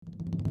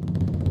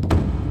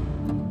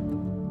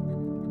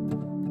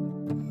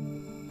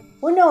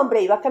Un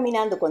hombre iba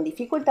caminando con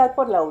dificultad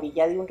por la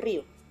orilla de un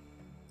río.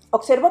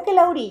 Observó que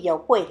la orilla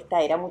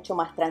opuesta era mucho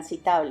más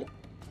transitable,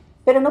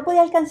 pero no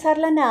podía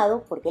alcanzarla a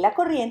nado porque la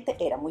corriente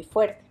era muy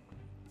fuerte.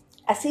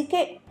 Así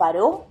que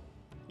paró,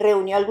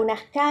 reunió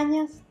algunas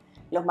cañas,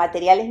 los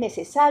materiales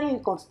necesarios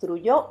y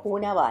construyó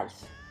una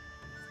balsa.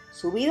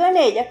 Subido en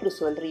ella,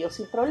 cruzó el río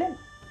sin problema.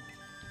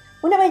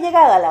 Una vez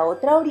llegada a la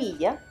otra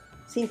orilla,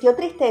 sintió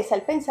tristeza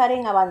al pensar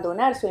en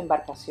abandonar su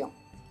embarcación.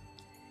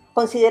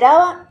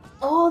 Consideraba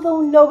todo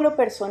un logro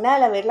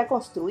personal haberla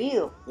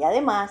construido y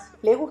además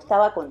le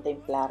gustaba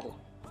contemplarla.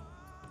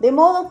 De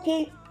modo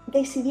que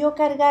decidió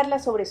cargarla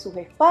sobre sus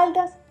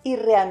espaldas y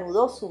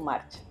reanudó su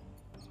marcha.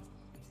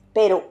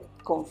 Pero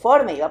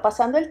conforme iba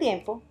pasando el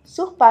tiempo,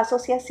 sus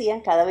pasos se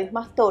hacían cada vez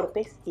más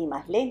torpes y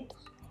más lentos.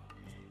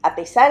 A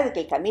pesar de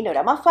que el camino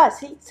era más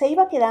fácil, se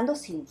iba quedando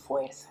sin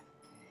fuerza.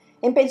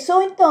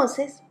 Empezó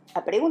entonces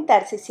a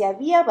preguntarse si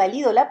había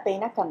valido la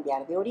pena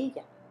cambiar de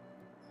orilla.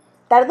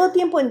 Tardó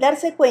tiempo en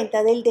darse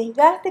cuenta del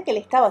desgaste que le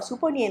estaba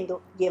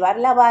suponiendo llevar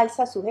la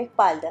balsa a sus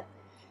espaldas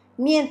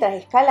mientras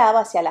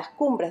escalaba hacia las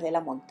cumbres de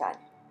la montaña.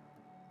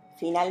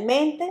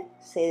 Finalmente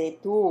se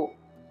detuvo,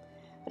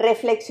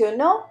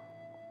 reflexionó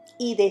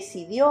y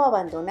decidió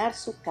abandonar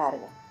su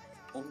carga.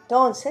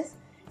 Entonces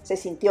se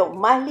sintió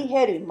más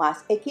ligero y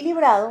más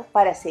equilibrado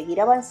para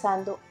seguir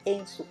avanzando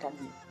en su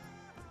camino.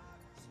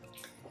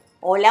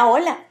 Hola,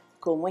 hola,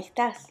 ¿cómo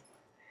estás?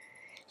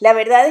 La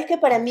verdad es que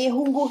para mí es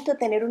un gusto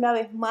tener una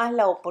vez más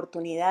la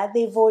oportunidad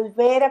de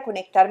volver a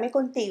conectarme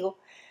contigo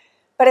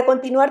para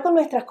continuar con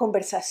nuestras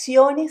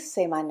conversaciones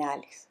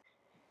semanales.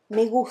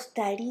 Me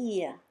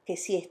gustaría que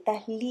si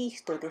estás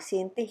listo, te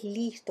sientes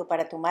listo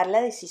para tomar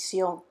la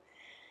decisión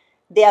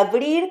de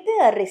abrirte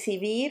a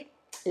recibir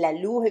la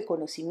luz, el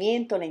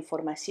conocimiento, la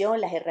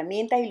información, las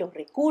herramientas y los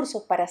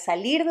recursos para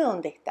salir de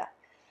donde estás,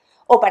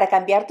 o para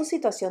cambiar tu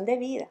situación de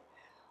vida,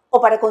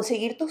 o para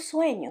conseguir tus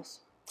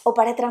sueños, o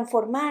para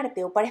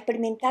transformarte, o para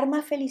experimentar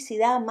más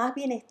felicidad, más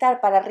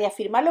bienestar, para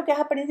reafirmar lo que has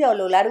aprendido a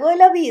lo largo de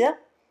la vida,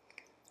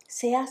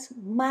 seas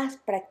más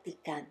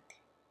practicante.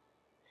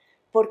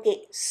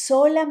 Porque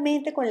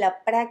solamente con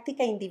la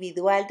práctica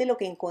individual de lo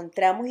que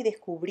encontramos y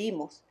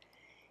descubrimos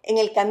en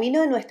el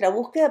camino de nuestra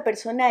búsqueda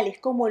personal es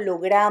como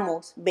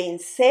logramos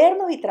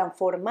vencernos y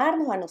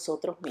transformarnos a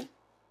nosotros mismos.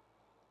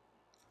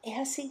 Es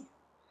así.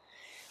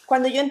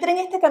 Cuando yo entré en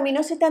este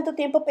camino hace tanto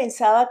tiempo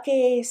pensaba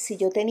que si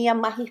yo tenía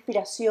más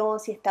inspiración,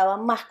 si estaba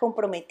más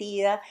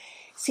comprometida,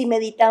 si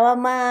meditaba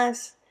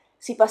más,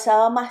 si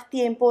pasaba más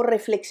tiempo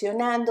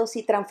reflexionando,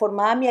 si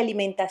transformaba mi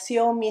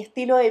alimentación, mi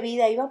estilo de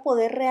vida, iba a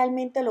poder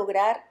realmente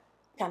lograr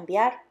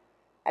cambiar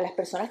a las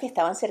personas que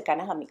estaban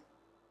cercanas a mí.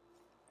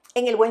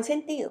 En el buen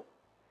sentido,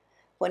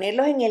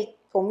 ponerlos en el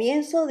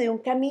comienzo de un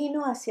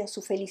camino hacia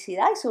su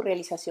felicidad y su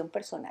realización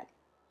personal.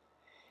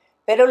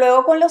 Pero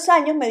luego con los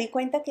años me di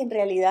cuenta que en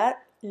realidad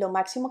lo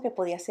máximo que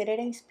podía hacer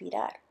era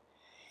inspirar.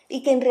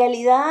 Y que en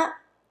realidad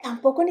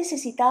tampoco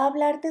necesitaba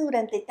hablarte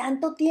durante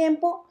tanto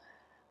tiempo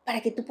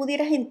para que tú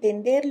pudieras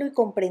entenderlo y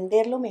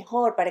comprenderlo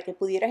mejor, para que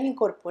pudieras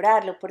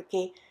incorporarlo,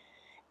 porque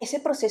ese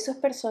proceso es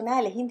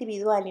personal, es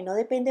individual y no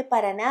depende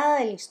para nada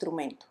del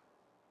instrumento.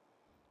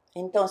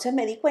 Entonces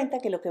me di cuenta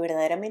que lo que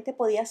verdaderamente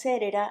podía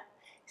hacer era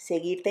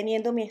seguir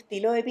teniendo mi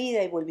estilo de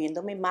vida y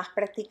volviéndome más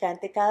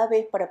practicante cada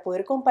vez para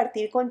poder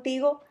compartir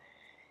contigo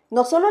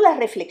no solo las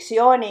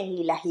reflexiones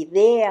y las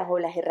ideas o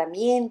las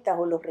herramientas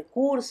o los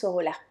recursos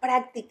o las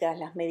prácticas,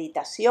 las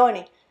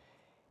meditaciones,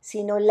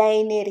 sino la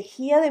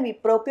energía de mi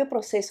propio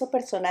proceso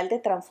personal de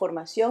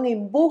transformación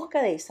en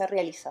busca de esa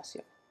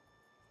realización.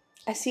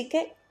 Así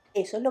que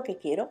eso es lo que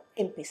quiero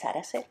empezar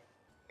a hacer.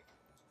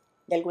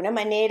 De alguna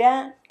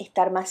manera,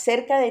 estar más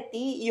cerca de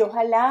ti y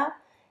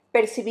ojalá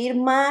percibir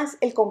más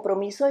el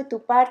compromiso de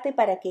tu parte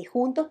para que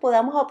juntos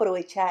podamos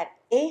aprovechar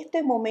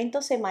este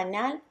momento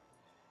semanal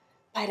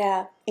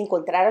para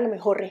encontrar a lo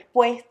mejor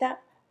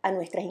respuesta a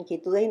nuestras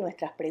inquietudes y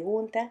nuestras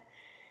preguntas,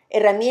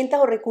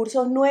 herramientas o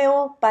recursos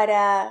nuevos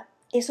para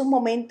esos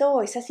momentos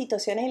o esas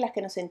situaciones en las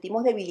que nos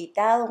sentimos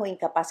debilitados o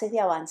incapaces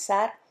de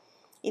avanzar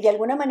y de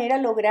alguna manera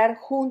lograr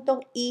juntos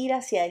ir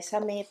hacia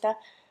esa meta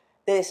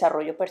de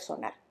desarrollo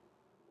personal.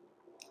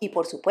 Y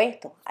por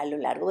supuesto, a lo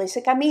largo de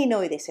ese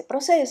camino y de ese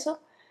proceso,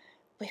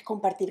 pues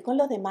compartir con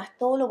los demás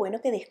todo lo bueno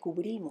que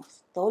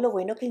descubrimos, todo lo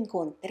bueno que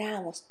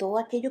encontramos, todo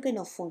aquello que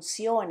nos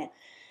funciona.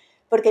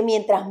 Porque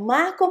mientras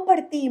más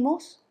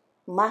compartimos,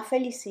 más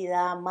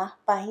felicidad, más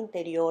paz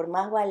interior,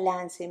 más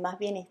balance, más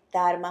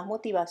bienestar, más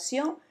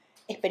motivación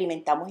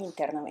experimentamos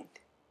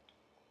internamente.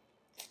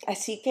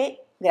 Así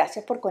que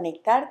gracias por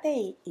conectarte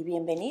y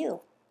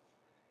bienvenido.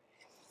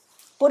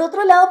 Por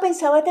otro lado,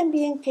 pensaba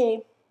también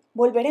que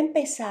volver a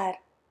empezar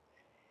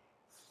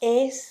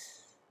es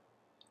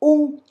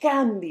un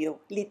cambio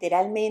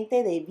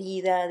literalmente de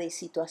vida, de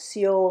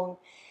situación,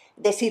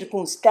 de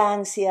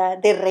circunstancia,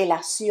 de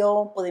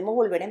relación. Podemos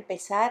volver a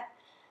empezar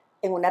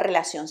en una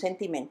relación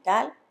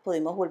sentimental,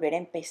 podemos volver a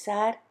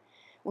empezar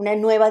una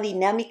nueva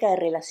dinámica de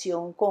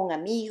relación con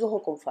amigos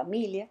o con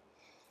familia.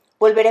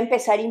 Volver a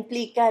empezar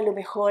implica a lo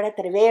mejor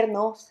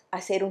atrevernos a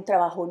hacer un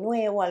trabajo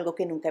nuevo, algo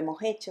que nunca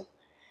hemos hecho.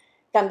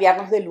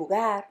 cambiarnos de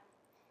lugar,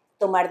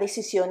 tomar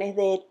decisiones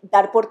de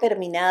dar por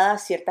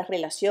terminadas ciertas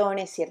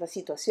relaciones, ciertas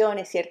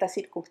situaciones, ciertas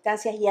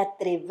circunstancias y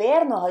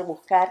atrevernos a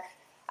buscar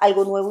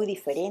algo nuevo y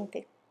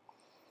diferente.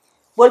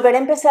 Volver a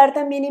empezar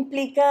también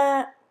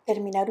implica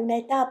terminar una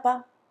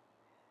etapa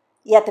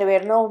y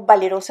atrevernos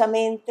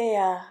valerosamente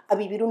a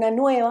vivir una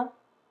nueva.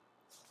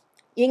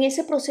 Y en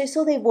ese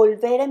proceso de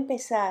volver a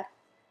empezar,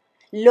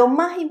 lo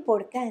más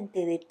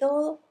importante de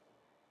todo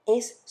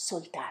es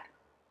soltar,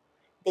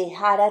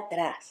 dejar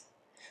atrás.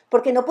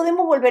 Porque no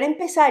podemos volver a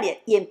empezar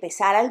y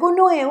empezar algo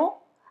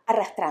nuevo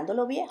arrastrando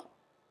lo viejo.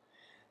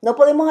 No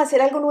podemos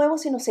hacer algo nuevo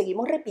si nos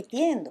seguimos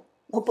repitiendo.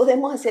 No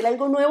podemos hacer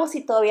algo nuevo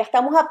si todavía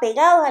estamos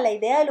apegados a la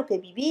idea de lo que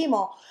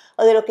vivimos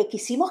o de lo que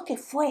quisimos que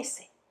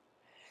fuese.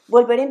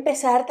 Volver a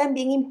empezar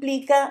también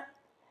implica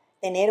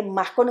tener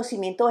más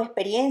conocimiento o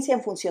experiencia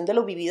en función de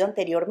lo vivido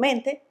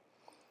anteriormente.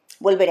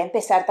 Volver a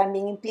empezar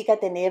también implica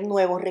tener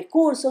nuevos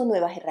recursos,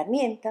 nuevas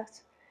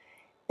herramientas.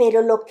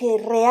 Pero lo que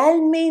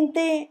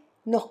realmente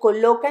nos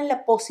coloca en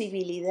la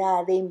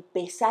posibilidad de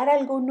empezar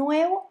algo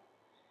nuevo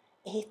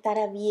es estar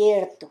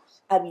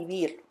abiertos a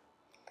vivirlo,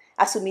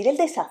 asumir el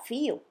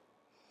desafío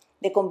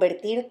de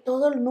convertir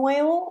todo lo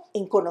nuevo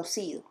en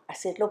conocido,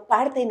 hacerlo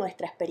parte de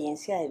nuestra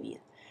experiencia de vida.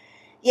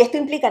 Y esto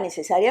implica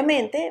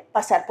necesariamente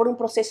pasar por un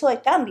proceso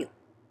de cambio,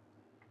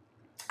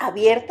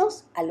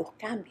 abiertos a los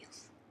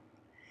cambios,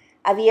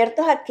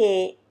 abiertos a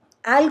que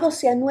algo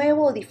sea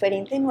nuevo o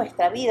diferente en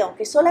nuestra vida,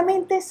 aunque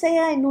solamente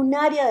sea en un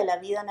área de la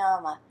vida nada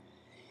más.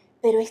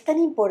 Pero es tan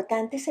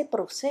importante ese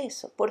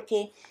proceso,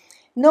 porque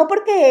no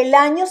porque el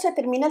año se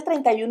termina el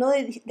 31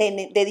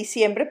 de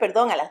diciembre,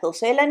 a las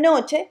 12 de la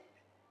noche,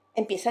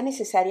 empieza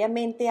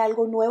necesariamente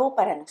algo nuevo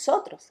para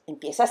nosotros.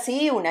 Empieza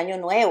así un año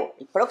nuevo,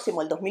 el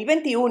próximo, el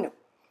 2021.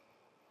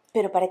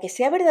 Pero para que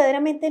sea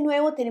verdaderamente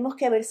nuevo tenemos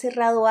que haber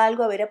cerrado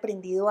algo, haber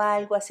aprendido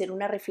algo, hacer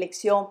una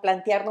reflexión,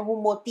 plantearnos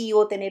un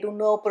motivo, tener un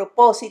nuevo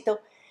propósito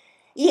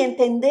y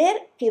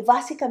entender que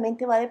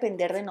básicamente va a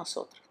depender de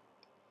nosotros.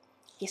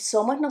 Que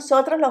somos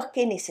nosotros los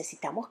que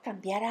necesitamos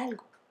cambiar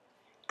algo.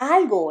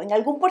 Algo, en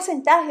algún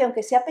porcentaje,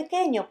 aunque sea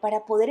pequeño,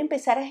 para poder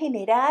empezar a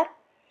generar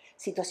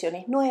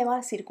situaciones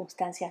nuevas,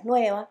 circunstancias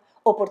nuevas,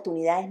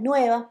 oportunidades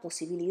nuevas,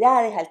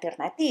 posibilidades,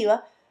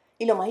 alternativas.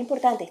 Y lo más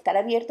importante, estar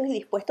abiertos y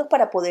dispuestos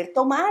para poder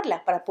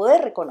tomarlas, para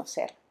poder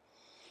reconocerlas.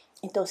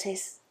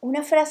 Entonces,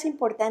 una frase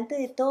importante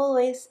de todo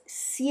es,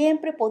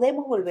 siempre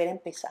podemos volver a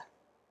empezar.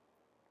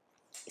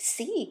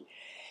 Sí,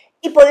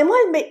 y podemos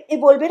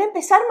volver a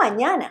empezar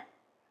mañana.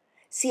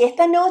 Si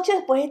esta noche,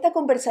 después de esta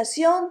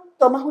conversación,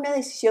 tomas una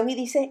decisión y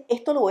dices,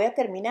 esto lo voy a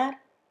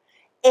terminar,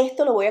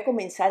 esto lo voy a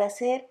comenzar a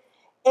hacer,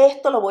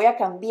 esto lo voy a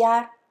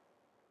cambiar,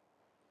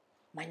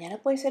 mañana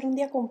puede ser un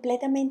día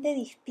completamente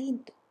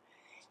distinto.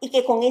 Y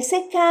que con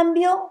ese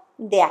cambio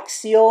de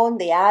acción,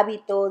 de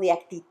hábito, de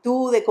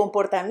actitud, de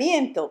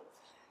comportamiento,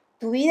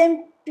 tu vida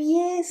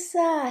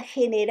empieza a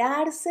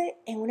generarse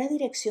en una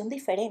dirección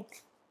diferente.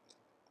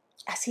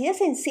 Así de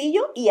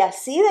sencillo y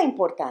así de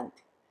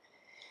importante.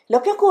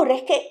 Lo que ocurre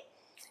es que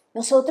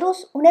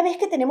nosotros, una vez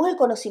que tenemos el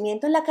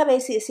conocimiento en la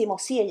cabeza y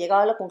decimos, sí, he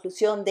llegado a la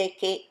conclusión de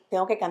que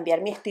tengo que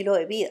cambiar mi estilo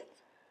de vida.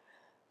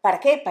 ¿Para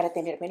qué? Para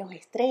tener menos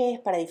estrés,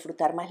 para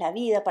disfrutar más la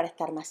vida, para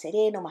estar más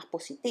sereno, más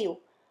positivo.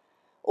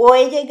 O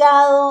he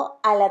llegado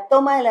a la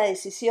toma de la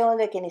decisión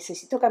de que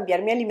necesito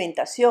cambiar mi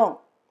alimentación,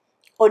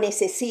 o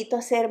necesito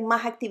hacer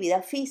más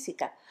actividad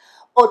física,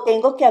 o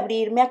tengo que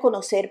abrirme a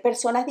conocer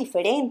personas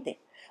diferentes,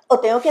 o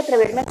tengo que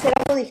atreverme a hacer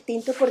algo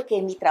distinto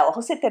porque mi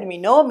trabajo se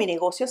terminó, mi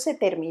negocio se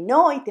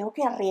terminó y tengo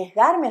que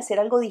arriesgarme a hacer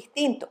algo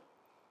distinto.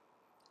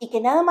 Y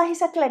que nada más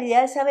esa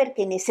claridad de saber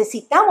que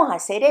necesitamos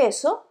hacer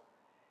eso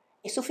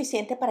es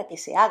suficiente para que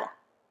se haga.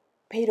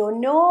 Pero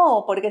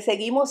no, porque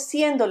seguimos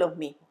siendo los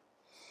mismos.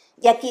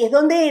 Y aquí es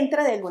donde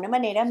entra de alguna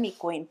manera mi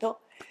cuento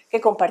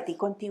que compartí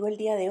contigo el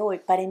día de hoy.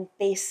 Para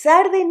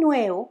empezar de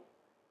nuevo,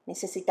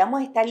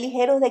 necesitamos estar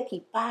ligeros de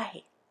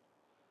equipaje.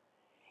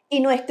 Y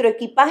nuestro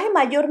equipaje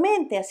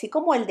mayormente, así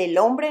como el del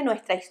hombre de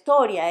nuestra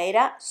historia,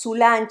 era su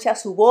lancha,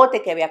 su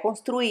bote que había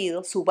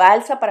construido, su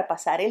balsa para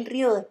pasar el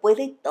río después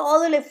de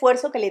todo el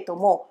esfuerzo que le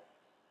tomó.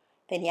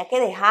 Tenía que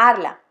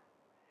dejarla,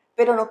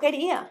 pero no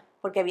quería,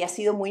 porque había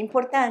sido muy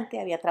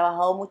importante, había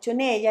trabajado mucho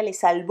en ella, le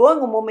salvó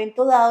en un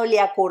momento dado, le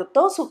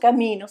acortó su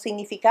camino,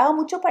 significaba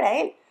mucho para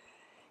él.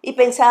 Y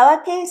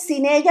pensaba que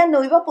sin ella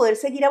no iba a poder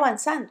seguir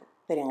avanzando.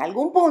 Pero en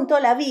algún punto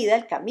la vida,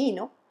 el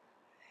camino,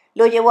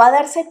 lo llevó a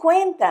darse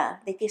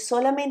cuenta de que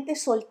solamente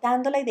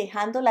soltándola y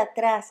dejándola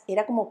atrás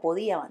era como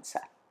podía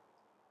avanzar.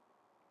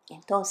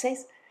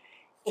 Entonces,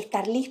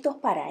 estar listos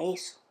para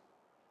eso.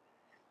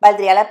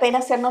 Valdría la pena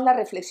hacernos la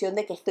reflexión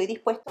de que estoy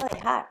dispuesto a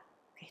dejar,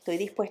 que estoy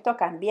dispuesto a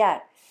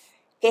cambiar,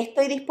 que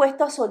estoy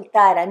dispuesto a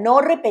soltar, a no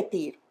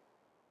repetir,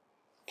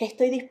 que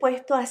estoy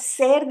dispuesto a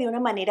hacer de una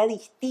manera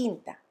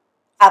distinta,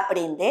 a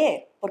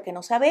aprender, porque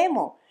no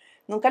sabemos,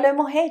 nunca lo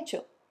hemos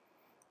hecho.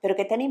 Pero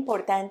qué tan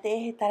importante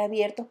es estar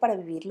abiertos para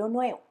vivir lo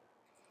nuevo.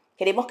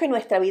 Queremos que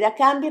nuestra vida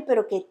cambie,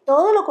 pero que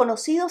todo lo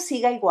conocido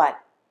siga igual.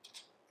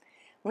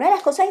 Una de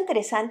las cosas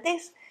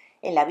interesantes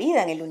en la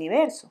vida, en el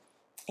universo,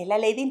 Es la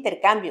ley de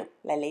intercambio,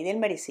 la ley del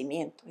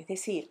merecimiento. Es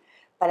decir,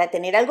 para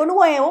tener algo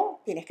nuevo,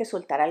 tienes que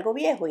soltar algo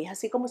viejo y es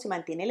así como se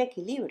mantiene el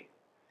equilibrio.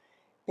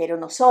 Pero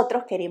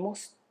nosotros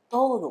queremos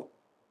todo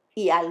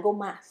y algo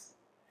más.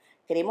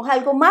 Queremos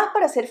algo más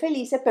para ser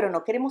felices, pero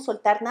no queremos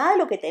soltar nada de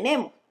lo que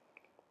tenemos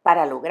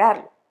para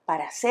lograrlo,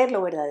 para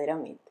hacerlo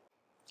verdaderamente.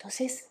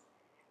 Entonces,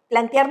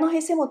 plantearnos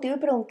ese motivo y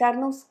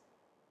preguntarnos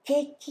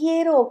qué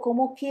quiero o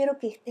cómo quiero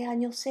que este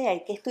año sea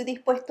y qué estoy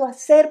dispuesto a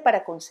hacer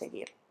para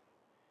conseguirlo.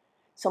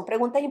 Son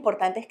preguntas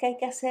importantes que hay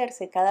que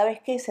hacerse cada vez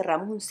que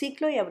cerramos un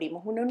ciclo y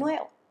abrimos uno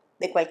nuevo,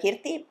 de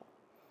cualquier tipo,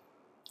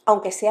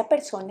 aunque sea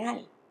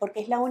personal,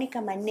 porque es la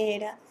única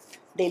manera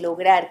de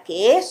lograr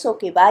que eso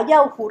que vaya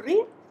a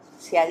ocurrir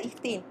sea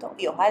distinto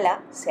y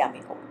ojalá sea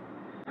mejor.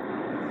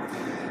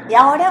 Y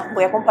ahora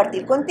voy a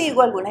compartir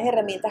contigo algunas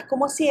herramientas,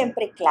 como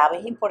siempre,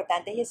 claves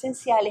importantes y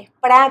esenciales,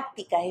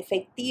 prácticas,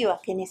 efectivas,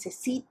 que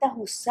necesitas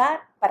usar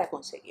para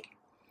conseguirlo.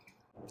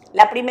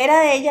 La primera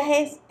de ellas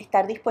es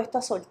estar dispuesto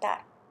a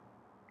soltar.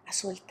 A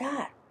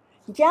soltar.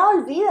 Ya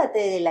olvídate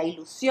de la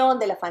ilusión,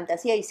 de la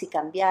fantasía, y si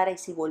cambiara, y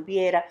si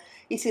volviera,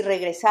 y si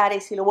regresara,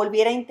 y si lo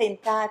volviera a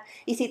intentar,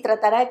 y si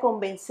tratara de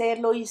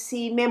convencerlo, y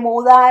si me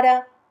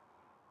mudara.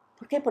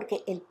 ¿Por qué?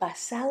 Porque el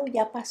pasado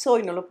ya pasó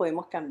y no lo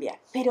podemos cambiar.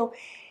 Pero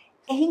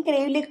es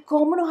increíble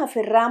cómo nos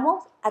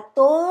aferramos a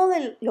todo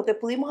lo que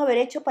pudimos haber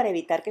hecho para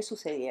evitar que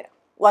sucediera.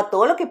 O a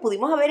todo lo que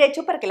pudimos haber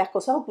hecho para que las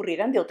cosas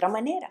ocurrieran de otra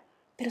manera.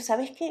 Pero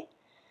 ¿sabes qué?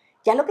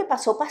 Ya lo que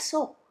pasó,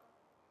 pasó.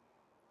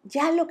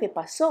 Ya lo que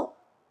pasó,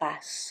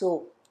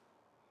 pasó.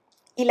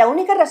 Y la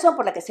única razón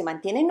por la que se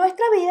mantiene en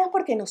nuestra vida es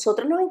porque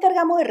nosotros nos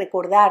encargamos de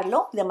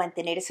recordarlo, de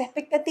mantener esa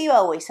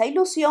expectativa o esa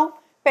ilusión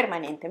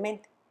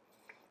permanentemente.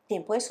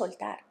 Tiempo de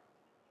soltar.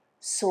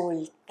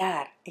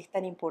 Soltar es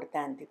tan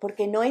importante,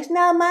 porque no es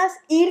nada más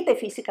irte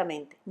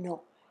físicamente,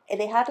 no, es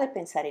dejar de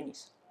pensar en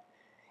eso.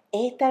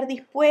 Es estar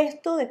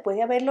dispuesto, después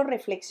de haberlo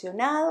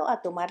reflexionado,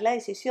 a tomar la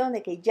decisión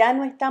de que ya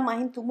no está más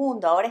en tu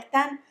mundo, ahora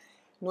están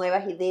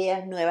nuevas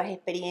ideas, nuevas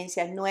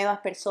experiencias, nuevas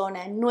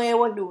personas,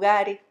 nuevos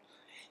lugares,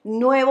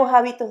 nuevos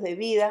hábitos de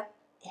vida.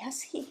 Es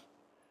así,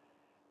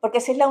 porque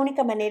esa es la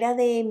única manera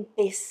de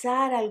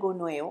empezar algo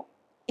nuevo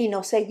y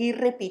no seguir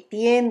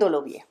repitiendo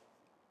lo viejo.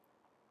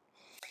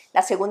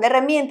 La segunda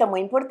herramienta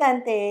muy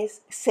importante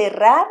es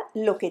cerrar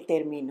lo que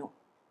terminó.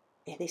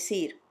 Es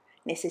decir,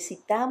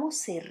 necesitamos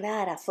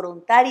cerrar,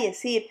 afrontar y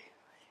decir,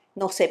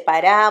 nos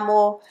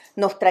separamos,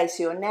 nos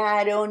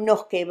traicionaron,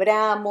 nos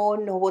quebramos,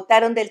 nos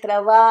botaron del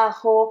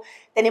trabajo,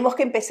 tenemos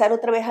que empezar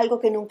otra vez algo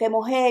que nunca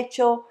hemos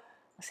hecho.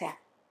 O sea,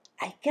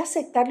 hay que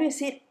aceptarlo y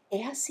decir,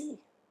 es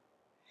así.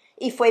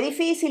 Y fue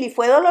difícil y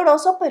fue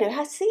doloroso, pero es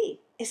así.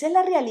 Esa es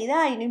la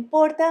realidad y no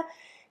importa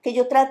que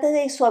yo trate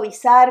de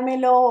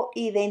suavizármelo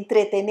y de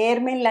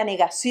entretenerme en la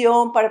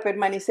negación para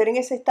permanecer en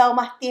ese estado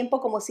más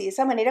tiempo como si de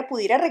esa manera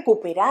pudiera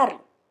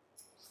recuperarlo.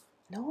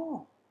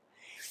 No,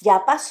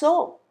 ya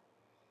pasó.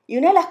 Y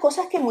una de las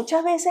cosas que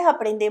muchas veces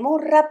aprendemos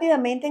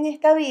rápidamente en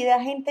esta vida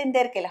es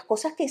entender que las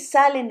cosas que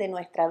salen de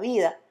nuestra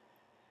vida,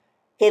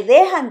 que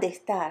dejan de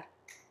estar,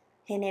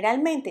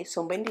 generalmente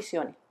son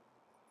bendiciones,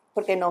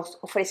 porque nos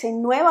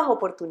ofrecen nuevas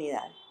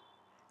oportunidades.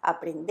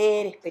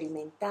 Aprender,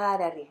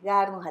 experimentar,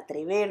 arriesgarnos,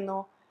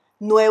 atrevernos,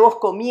 nuevos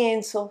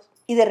comienzos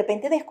y de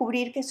repente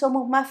descubrir que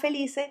somos más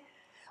felices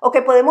o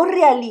que podemos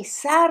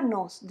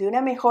realizarnos de una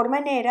mejor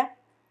manera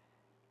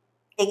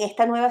en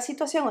esta nueva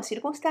situación o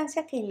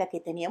circunstancia que en la que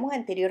teníamos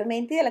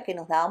anteriormente y de la que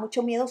nos daba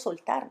mucho miedo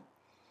soltarnos.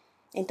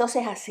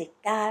 Entonces,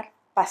 aceptar,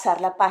 pasar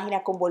la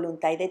página con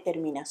voluntad y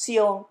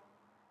determinación,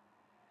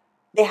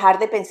 dejar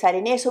de pensar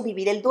en eso,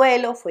 vivir el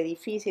duelo, fue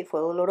difícil,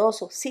 fue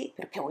doloroso, sí,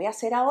 pero ¿qué voy a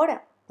hacer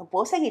ahora? No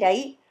puedo seguir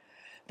ahí.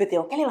 Me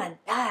tengo que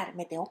levantar,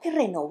 me tengo que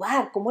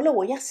renovar. ¿Cómo lo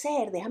voy a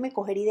hacer? Déjame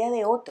coger idea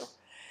de otro.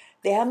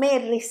 Déjame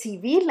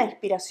recibir la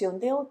inspiración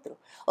de otro.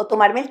 O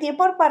tomarme el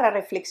tiempo para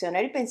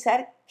reflexionar y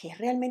pensar qué es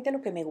realmente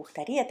lo que me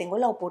gustaría. Tengo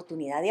la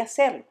oportunidad de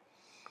hacerlo.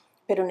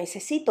 Pero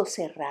necesito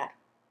cerrar.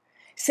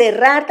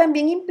 Cerrar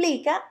también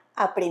implica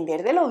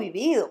aprender de lo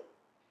vivido.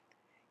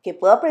 Que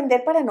puedo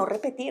aprender para no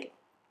repetirlo.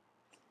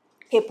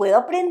 Que puedo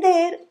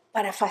aprender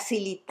para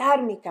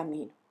facilitar mi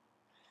camino,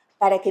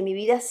 para que mi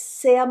vida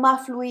sea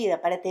más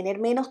fluida, para tener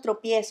menos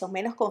tropiezos,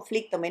 menos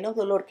conflicto, menos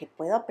dolor, que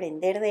puedo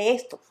aprender de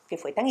esto, que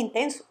fue tan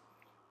intenso.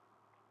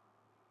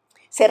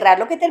 Cerrar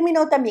lo que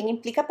terminó también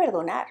implica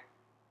perdonar.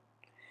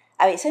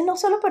 A veces no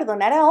solo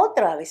perdonar a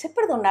otros, a veces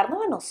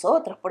perdonarnos a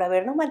nosotros por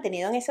habernos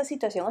mantenido en esa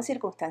situación o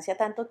circunstancia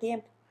tanto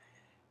tiempo,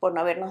 por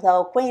no habernos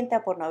dado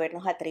cuenta, por no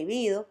habernos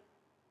atrevido.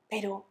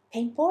 Pero, ¿qué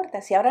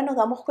importa? Si ahora nos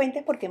damos cuenta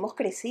es porque hemos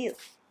crecido.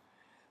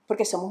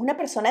 Porque somos una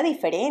persona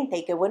diferente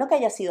y qué bueno que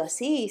haya sido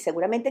así y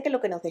seguramente que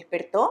lo que nos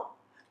despertó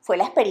fue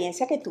la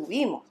experiencia que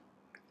tuvimos.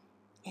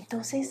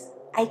 Entonces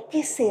hay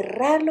que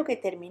cerrar lo que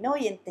terminó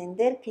y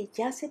entender que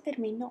ya se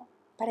terminó.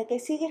 ¿Para qué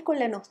sigues con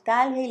la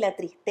nostalgia y la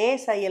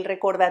tristeza y el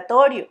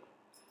recordatorio?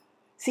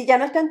 Si ya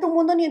no está en tu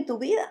mundo ni en tu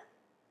vida.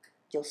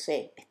 Yo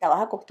sé, estabas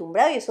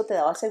acostumbrado y eso te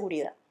daba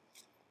seguridad.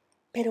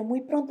 Pero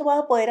muy pronto vas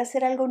a poder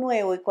hacer algo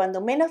nuevo y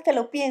cuando menos te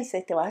lo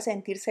pienses te vas a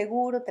sentir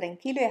seguro,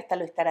 tranquilo y hasta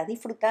lo estarás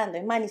disfrutando.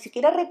 Es más, ni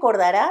siquiera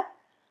recordarás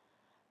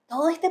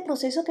todo este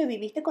proceso que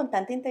viviste con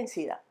tanta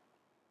intensidad.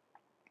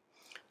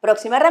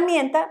 Próxima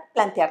herramienta,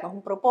 plantearnos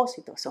un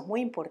propósito. Eso es muy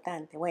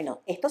importante. Bueno,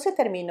 esto se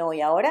terminó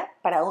y ahora,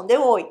 ¿para dónde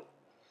voy?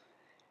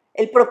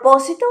 El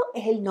propósito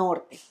es el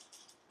norte.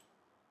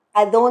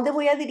 ¿A dónde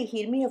voy a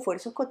dirigir mis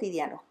esfuerzos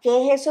cotidianos?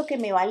 ¿Qué es eso que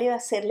me va a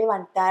hacer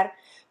levantar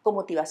con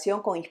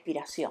motivación, con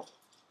inspiración?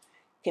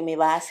 Que me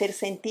va a hacer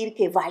sentir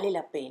que vale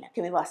la pena,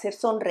 que me va a hacer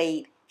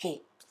sonreír.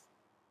 ¿Qué?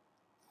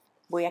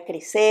 Voy a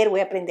crecer, voy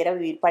a aprender a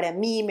vivir para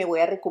mí, me voy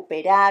a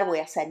recuperar, voy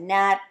a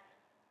sanar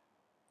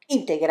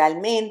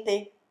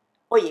integralmente.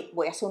 Oye,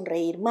 voy a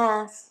sonreír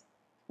más,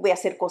 voy a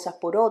hacer cosas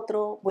por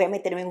otro, voy a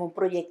meterme en un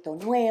proyecto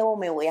nuevo,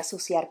 me voy a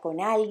asociar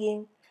con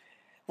alguien,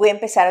 voy a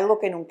empezar algo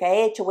que nunca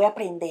he hecho, voy a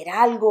aprender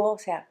algo. O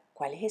sea,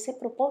 ¿cuál es ese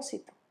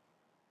propósito?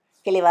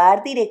 Que le va a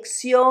dar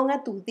dirección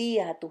a tus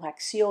días, a tus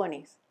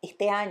acciones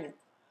este año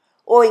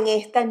o en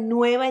esta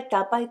nueva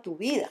etapa de tu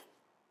vida.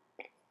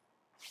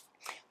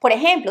 Por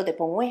ejemplo, te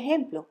pongo un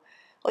ejemplo.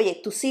 Oye,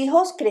 tus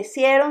hijos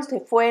crecieron, se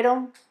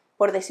fueron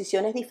por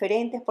decisiones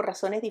diferentes, por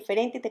razones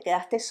diferentes, y te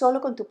quedaste solo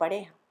con tu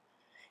pareja.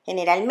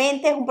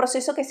 Generalmente es un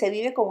proceso que se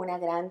vive con una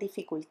gran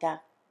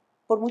dificultad.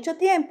 Por mucho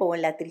tiempo,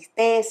 en la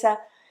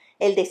tristeza,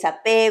 el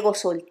desapego,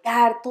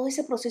 soltar, todo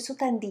ese proceso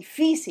tan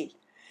difícil.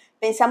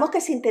 Pensamos que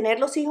sin tener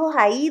los hijos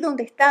ahí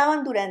donde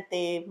estaban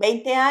durante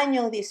 20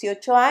 años,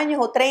 18 años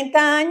o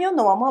 30 años,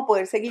 no vamos a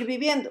poder seguir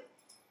viviendo.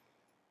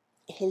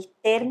 Es el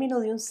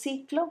término de un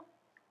ciclo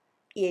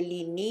y el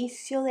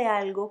inicio de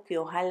algo que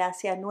ojalá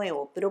sea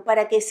nuevo. Pero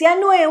para que sea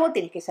nuevo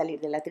tienes que salir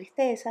de la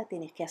tristeza,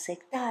 tienes que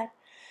aceptar,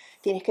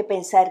 tienes que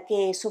pensar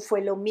que eso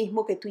fue lo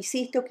mismo que tú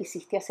hiciste o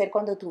quisiste hacer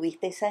cuando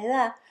tuviste esa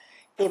edad,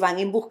 que van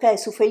en busca de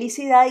su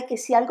felicidad y que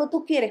si algo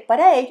tú quieres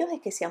para ellos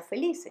es que sean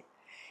felices.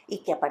 Y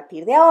que a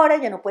partir de ahora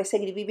ya no puedes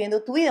seguir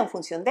viviendo tu vida en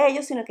función de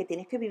ellos, sino que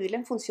tienes que vivirla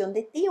en función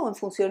de ti o en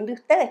función de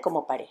ustedes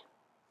como pareja.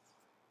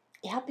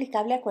 Es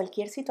aplicable a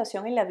cualquier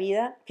situación en la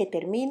vida que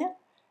termina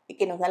y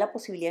que nos da la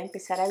posibilidad de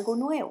empezar algo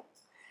nuevo.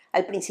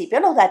 Al principio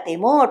nos da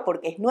temor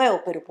porque es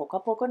nuevo, pero poco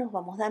a poco nos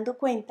vamos dando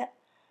cuenta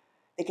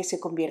de que se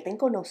convierte en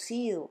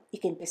conocido y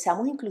que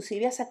empezamos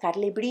inclusive a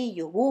sacarle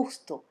brillo,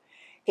 gusto,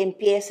 que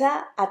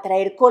empieza a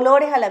traer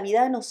colores a la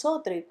vida de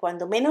nosotros y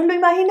cuando menos lo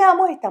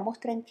imaginamos estamos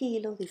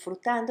tranquilos,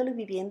 disfrutándolo y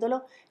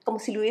viviéndolo como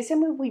si lo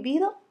hubiésemos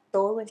vivido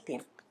todo el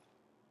tiempo.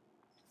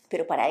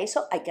 Pero para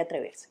eso hay que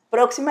atreverse.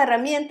 Próxima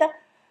herramienta,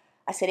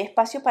 hacer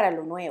espacio para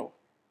lo nuevo.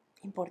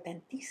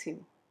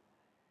 Importantísimo.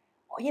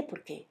 Oye,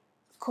 ¿por qué?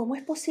 ¿Cómo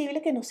es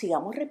posible que nos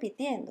sigamos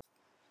repitiendo?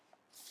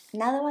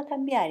 Nada va a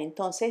cambiar.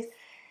 Entonces,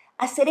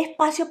 hacer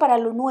espacio para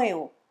lo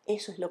nuevo,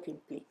 eso es lo que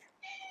implica.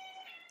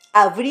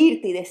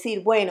 Abrirte y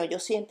decir, bueno, yo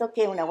siento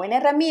que una buena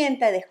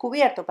herramienta he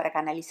descubierto para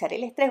canalizar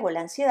el estrés o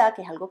la ansiedad,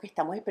 que es algo que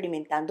estamos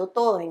experimentando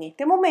todos en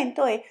este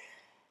momento, es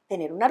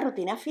tener una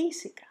rutina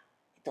física.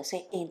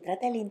 Entonces,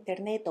 éntrate al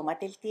internet,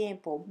 tómate el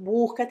tiempo,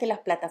 búscate las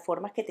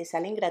plataformas que te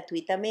salen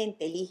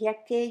gratuitamente, elige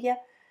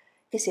aquella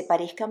que se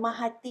parezca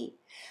más a ti.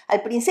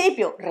 Al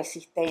principio,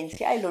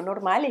 resistencia es lo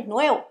normal, es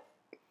nuevo.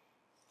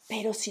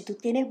 Pero si tú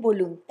tienes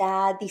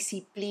voluntad,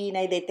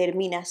 disciplina y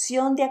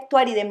determinación de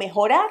actuar y de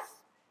mejorar,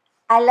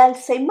 a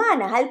las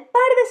semanas, al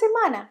par de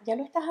semanas, ya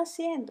lo estás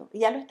haciendo y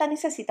ya lo está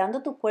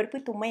necesitando tu cuerpo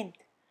y tu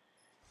mente.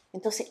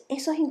 Entonces,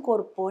 eso es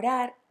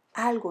incorporar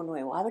algo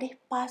nuevo. Abre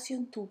espacio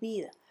en tu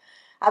vida.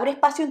 Abre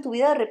espacio en tu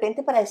vida de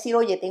repente para decir,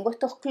 oye, tengo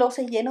estos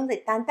closets llenos de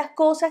tantas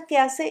cosas que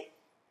hace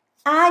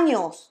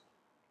años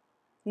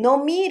no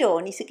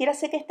miro, ni siquiera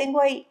sé que tengo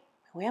ahí.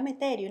 Me voy a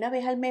meter y una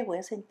vez al mes voy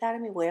a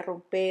sentarme, voy a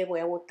romper, voy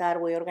a botar,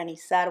 voy a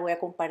organizar, voy a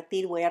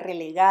compartir, voy a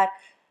relegar.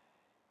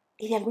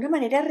 Y de alguna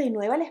manera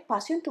renueva el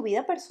espacio en tu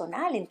vida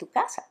personal, en tu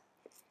casa.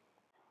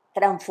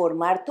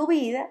 Transformar tu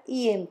vida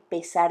y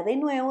empezar de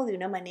nuevo de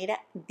una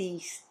manera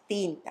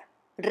distinta.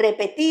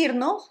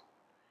 Repetirnos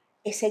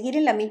es seguir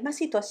en la misma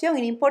situación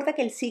y no importa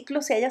que el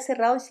ciclo se haya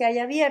cerrado y se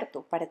haya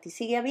abierto. Para ti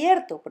sigue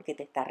abierto porque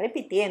te estás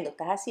repitiendo,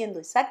 estás haciendo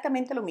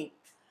exactamente lo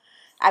mismo.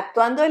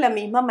 Actuando de la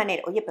misma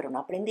manera. Oye, pero no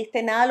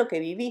aprendiste nada de lo que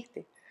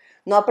viviste.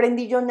 No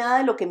aprendí yo nada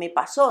de lo que me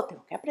pasó.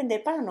 Tengo que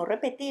aprender para no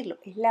repetirlo.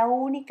 Es la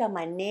única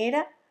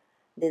manera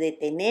de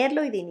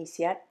detenerlo y de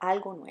iniciar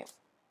algo nuevo.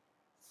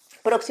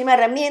 Próxima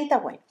herramienta,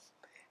 bueno,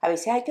 a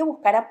veces hay que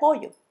buscar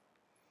apoyo.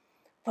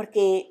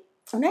 Porque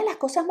una de las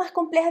cosas más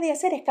complejas de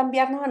hacer es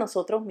cambiarnos a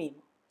nosotros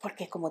mismos.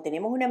 Porque como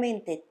tenemos una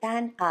mente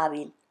tan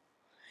hábil,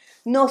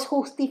 nos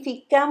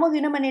justificamos de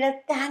una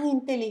manera tan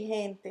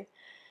inteligente.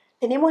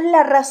 Tenemos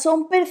la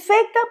razón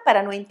perfecta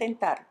para no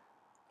intentarlo,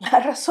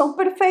 la razón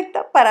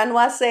perfecta para no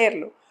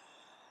hacerlo,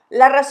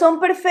 la razón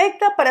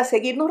perfecta para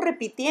seguirnos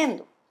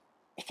repitiendo.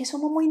 Es que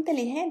somos muy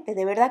inteligentes,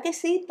 de verdad que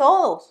sí,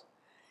 todos.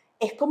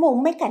 Es como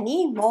un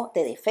mecanismo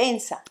de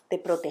defensa, de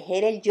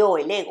proteger el yo,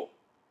 el ego.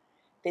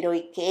 Pero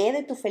 ¿y qué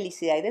de tu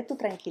felicidad y de tu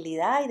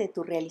tranquilidad y de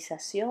tu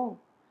realización?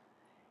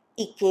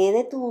 ¿Y qué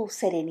de tu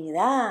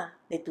serenidad,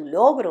 de tus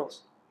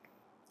logros?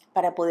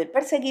 Para poder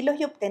perseguirlos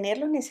y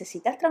obtenerlos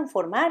necesitas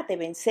transformarte,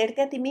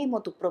 vencerte a ti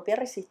mismo, tu propia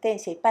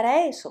resistencia. Y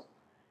para eso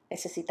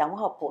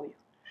necesitamos apoyo.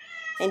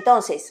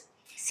 Entonces,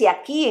 Si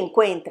aquí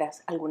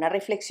encuentras alguna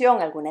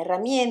reflexión, alguna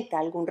herramienta,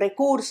 algún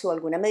recurso,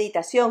 alguna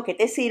meditación que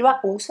te sirva,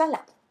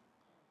 úsala.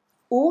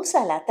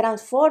 Úsala,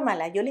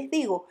 transfórmala. Yo les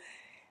digo,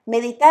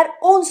 meditar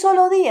un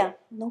solo día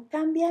no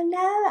cambia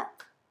nada.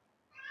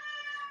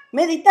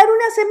 Meditar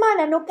una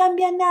semana no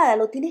cambia nada,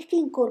 lo tienes que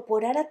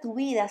incorporar a tu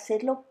vida,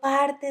 hacerlo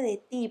parte de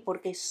ti,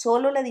 porque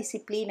solo la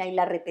disciplina y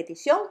la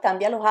repetición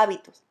cambian los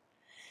hábitos.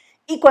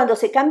 Y cuando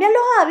se cambian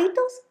los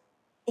hábitos,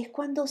 es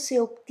cuando se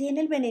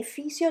obtiene el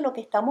beneficio de lo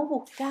que estamos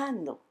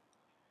buscando.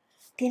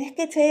 Tienes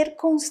que ser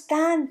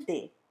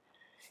constante.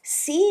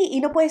 Sí,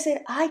 y no puede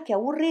ser, ay, qué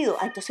aburrido,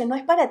 entonces no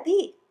es para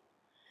ti.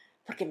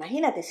 Porque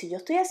imagínate, si yo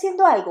estoy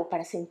haciendo algo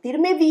para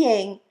sentirme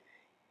bien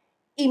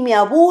y me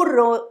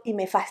aburro y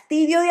me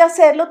fastidio de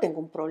hacerlo, tengo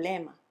un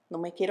problema. No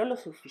me quiero lo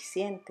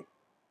suficiente.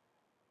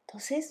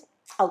 Entonces,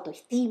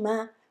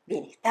 autoestima,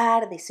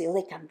 bienestar, deseo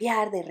de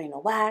cambiar, de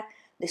renovar,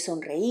 de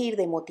sonreír,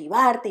 de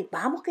motivarte. Y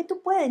vamos que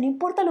tú puedes, no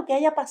importa lo que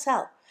haya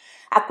pasado.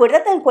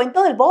 Acuérdate del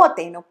cuento del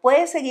bote. No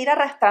puedes seguir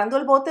arrastrando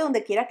el bote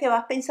donde quiera que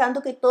vas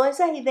pensando que todas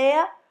esas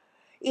ideas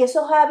y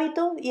esos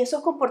hábitos y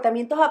esos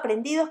comportamientos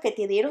aprendidos que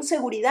te dieron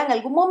seguridad en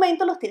algún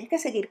momento los tienes que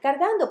seguir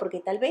cargando porque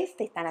tal vez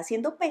te están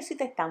haciendo peso y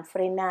te están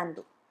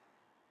frenando.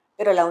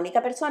 Pero la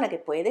única persona que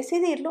puede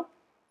decidirlo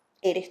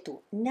eres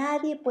tú.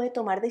 Nadie puede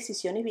tomar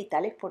decisiones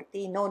vitales por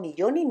ti. No, ni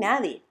yo ni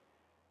nadie.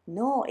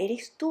 No,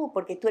 eres tú,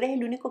 porque tú eres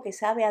el único que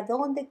sabe a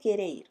dónde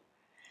quiere ir,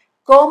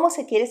 cómo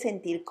se quiere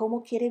sentir,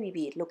 cómo quiere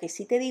vivir. Lo que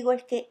sí te digo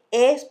es que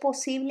es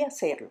posible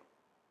hacerlo.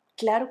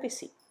 Claro que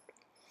sí.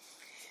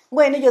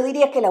 Bueno, yo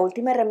diría que la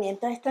última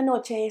herramienta de esta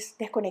noche es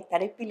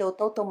desconectar el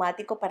piloto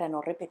automático para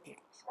no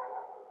repetirnos.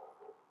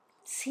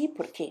 Sí,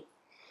 porque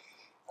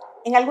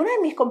en algunas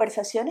de mis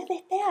conversaciones de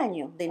este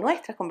año, de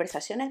nuestras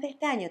conversaciones de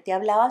este año, te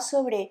hablaba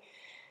sobre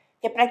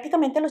que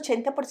prácticamente el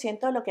 80%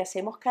 de lo que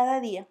hacemos cada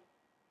día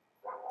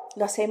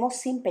lo hacemos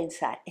sin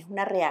pensar, es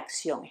una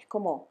reacción, es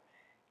como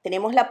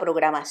tenemos la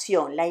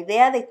programación, la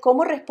idea de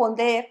cómo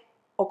responder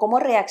o cómo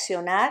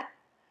reaccionar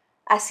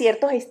a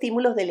ciertos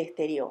estímulos del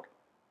exterior.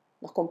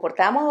 Nos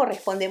comportamos o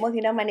respondemos de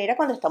una manera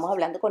cuando estamos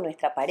hablando con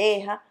nuestra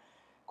pareja,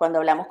 cuando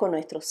hablamos con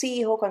nuestros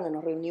hijos, cuando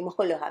nos reunimos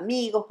con los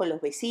amigos, con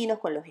los vecinos,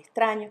 con los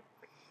extraños.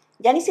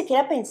 Ya ni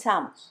siquiera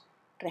pensamos,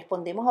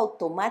 respondemos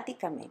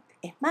automáticamente.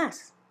 Es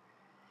más,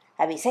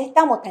 a veces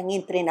estamos tan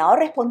entrenados a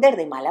responder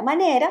de mala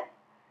manera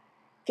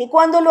que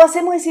cuando lo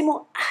hacemos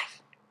decimos,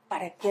 ay,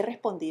 ¿para qué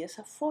respondí de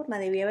esa forma?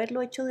 Debí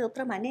haberlo hecho de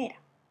otra manera.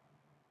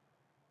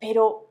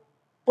 Pero,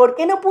 ¿por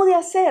qué no pude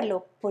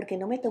hacerlo? Porque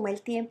no me tomé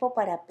el tiempo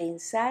para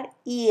pensar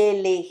y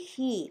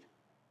elegir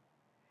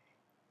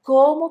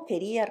cómo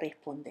quería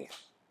responder.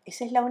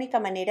 Esa es la única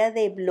manera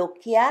de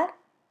bloquear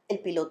el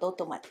piloto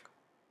automático.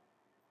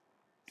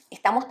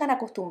 Estamos tan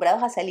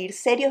acostumbrados a salir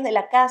serios de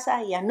la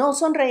casa y a no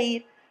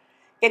sonreír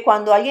que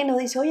cuando alguien nos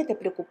dice, oye, ¿te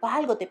preocupa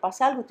algo? ¿Te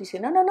pasa algo? Tú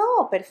dices,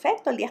 no,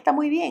 perfecto, el día está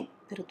muy bien.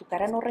 Pero tu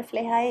cara no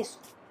refleja eso.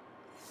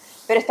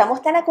 Pero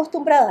estamos tan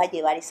acostumbrados a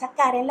llevar esa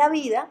cara en la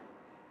vida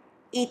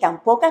y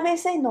tan pocas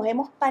veces nos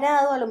hemos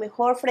parado a lo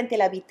mejor frente a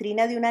la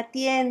vitrina de una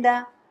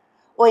tienda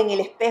o en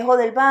el espejo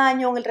del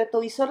baño, o en el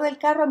retrovisor del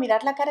carro a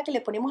mirar la cara que le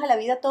ponemos a la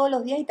vida todos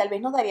los días y tal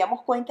vez nos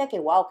daríamos cuenta que,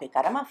 wow, qué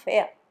cara más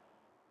fea.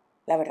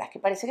 La verdad es que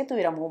parece que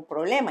tuviéramos un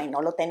problema y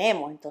no lo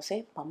tenemos,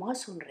 entonces vamos a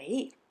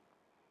sonreír.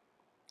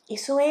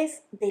 Eso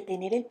es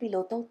detener el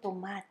piloto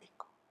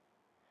automático.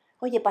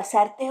 Oye,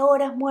 pasarte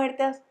horas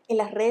muertas en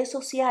las redes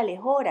sociales,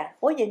 horas.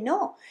 Oye,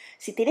 no.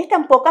 Si tienes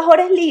tan pocas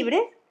horas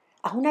libres,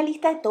 haz una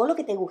lista de todo lo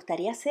que te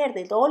gustaría hacer,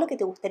 de todo lo que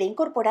te gustaría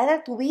incorporar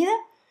a tu vida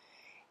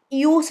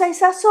y usa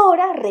esas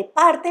horas,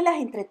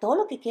 repártelas entre todo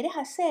lo que quieres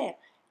hacer.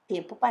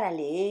 Tiempo para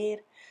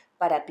leer,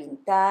 para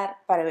pintar,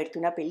 para verte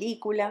una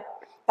película,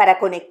 para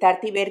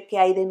conectarte y ver qué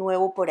hay de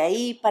nuevo por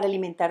ahí, para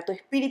alimentar tu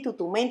espíritu,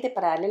 tu mente,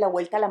 para darle la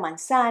vuelta a la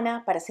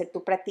manzana, para hacer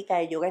tu práctica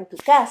de yoga en tu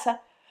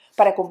casa,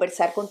 para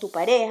conversar con tu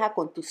pareja,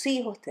 con tus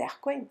hijos, ¿te das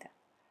cuenta?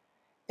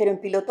 Pero en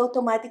piloto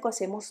automático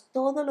hacemos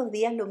todos los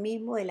días lo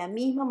mismo de la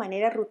misma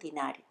manera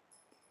rutinaria.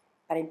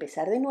 Para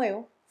empezar de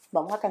nuevo,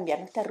 vamos a cambiar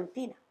nuestra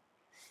rutina,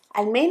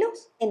 al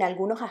menos en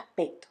algunos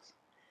aspectos,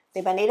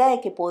 de manera de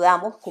que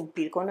podamos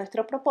cumplir con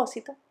nuestro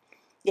propósito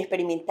y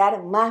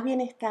experimentar más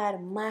bienestar,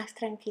 más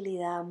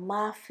tranquilidad,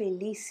 más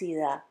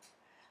felicidad,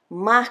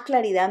 más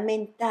claridad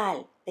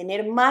mental,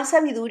 tener más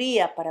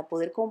sabiduría para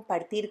poder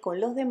compartir con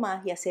los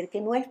demás y hacer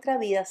que nuestra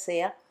vida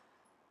sea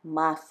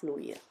más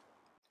fluida.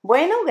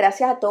 Bueno,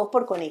 gracias a todos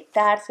por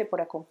conectarse,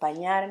 por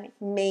acompañarme.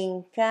 Me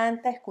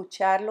encanta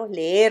escucharlos,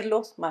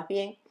 leerlos más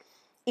bien,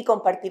 y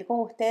compartir con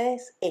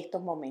ustedes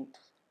estos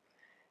momentos.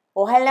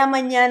 Ojalá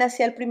mañana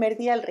sea el primer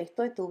día del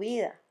resto de tu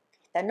vida.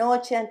 Esta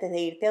noche, antes de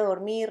irte a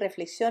dormir,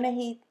 reflexiones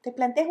y te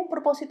plantees un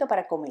propósito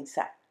para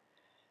comenzar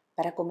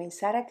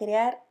a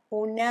crear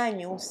un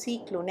año, un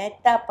ciclo, una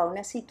etapa,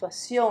 una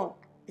situación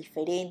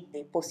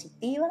diferente,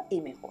 positiva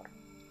y mejor.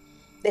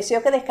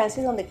 Deseo que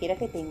descanses donde quiera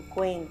que te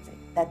encuentres.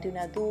 Date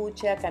una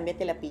ducha,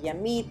 cámbiate la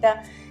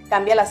pijamita,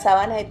 cambia las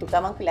sábanas de tu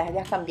cama aunque las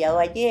hayas cambiado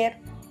ayer.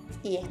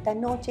 Y esta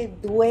noche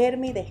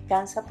duerme y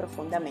descansa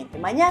profundamente.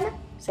 Mañana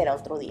será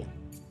otro día.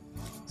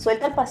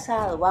 Suelta el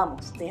pasado,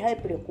 vamos, deja de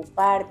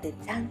preocuparte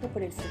tanto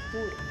por el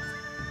futuro.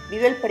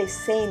 Vive el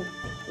presente,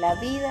 la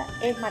vida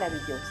es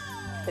maravillosa.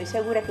 Estoy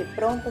segura que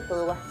pronto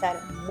todo va a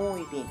estar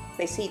muy bien.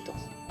 Besitos.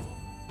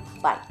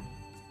 Bye.